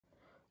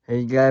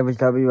Hey guys,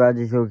 what's up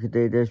everybody? So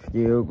today this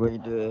video we're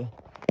going to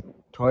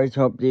toys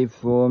update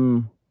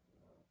from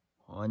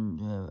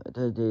on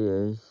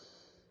today is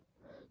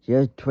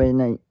just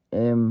 29th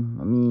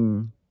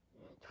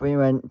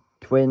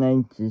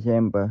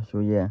December.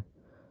 So yeah.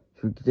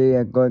 So today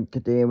I got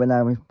when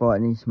I was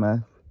Barney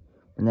Smith,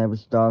 when I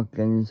was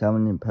starting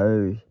summoning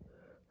powers.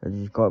 I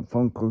just got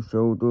Funko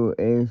Shoulder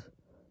as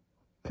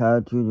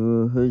character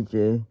who's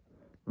the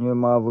new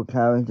Marvel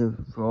character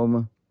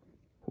from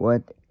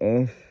What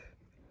If.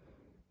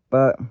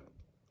 But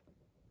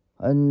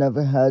I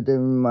never had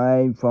in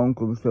my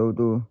Funko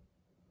Shoulder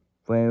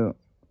for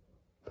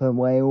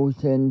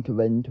Wales in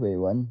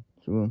 2021.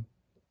 So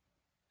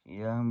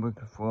yeah, I'm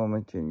looking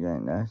forward to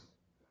getting this.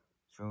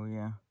 So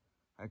yeah,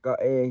 I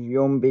got a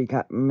Zombie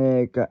Captain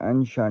America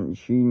and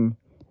Shang-Chi, and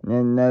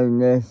then now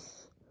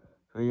this.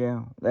 So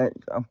yeah,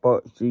 let's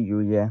unbox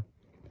you. Yeah.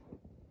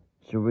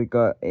 So we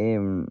got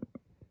cans,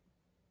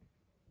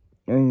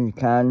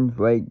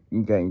 right?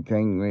 You can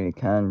drink with the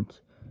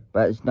cans,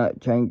 but it's not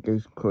drink.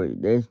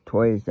 There's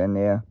toys in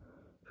there.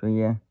 So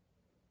yeah.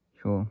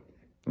 So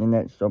and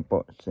let's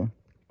unboxing.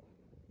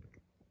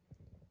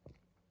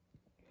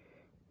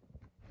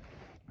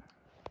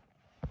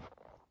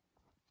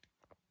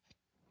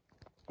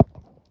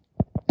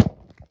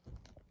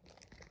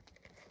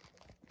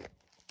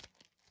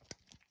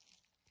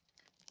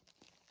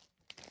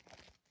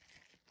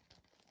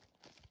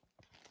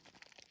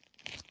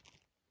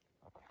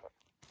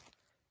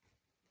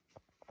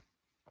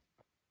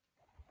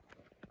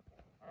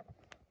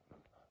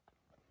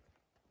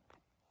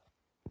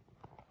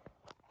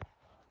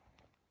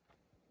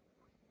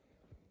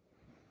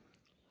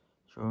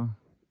 So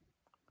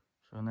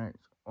let's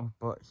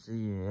unbox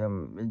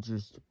the it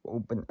just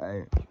open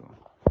out. So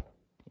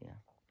yeah.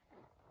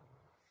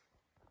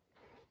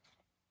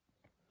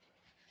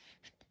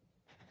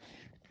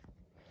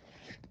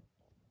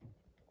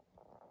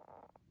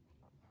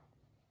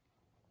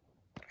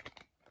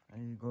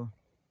 There you go.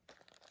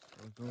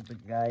 So it's open,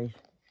 guys.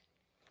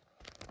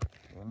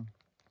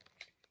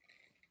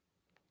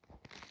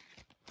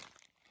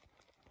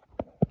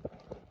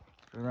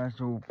 So that's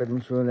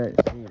open. So let's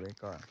see what we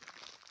got.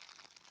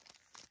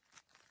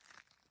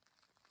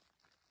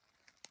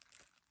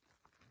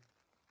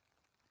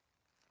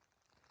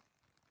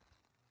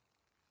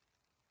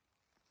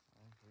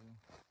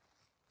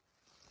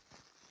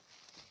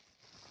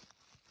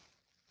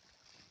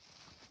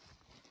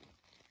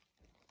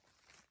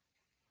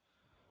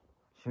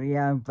 So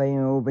yeah, I'm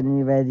finally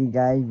opening. Ready,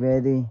 guys?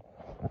 Ready?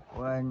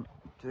 1,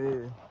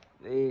 2,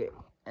 3.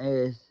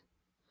 Yes.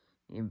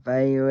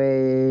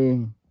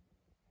 Finally.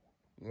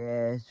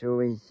 Yeah. So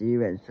we see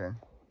what's on.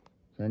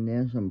 So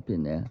there's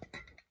something there.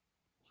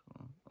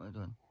 So hold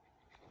on.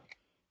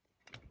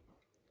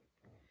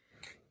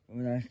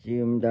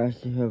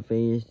 That's her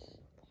face.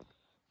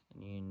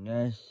 And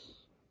this.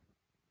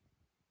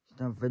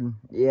 Something.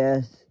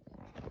 Yes.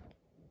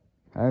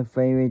 I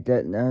finally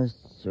did this.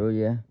 So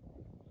yeah.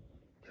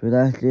 So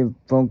that's the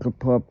Funko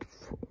Pop.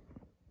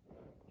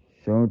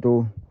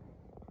 So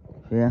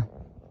yeah.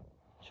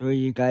 So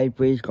you guys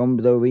please comment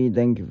below what you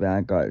think of what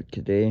I got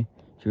today.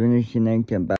 So you can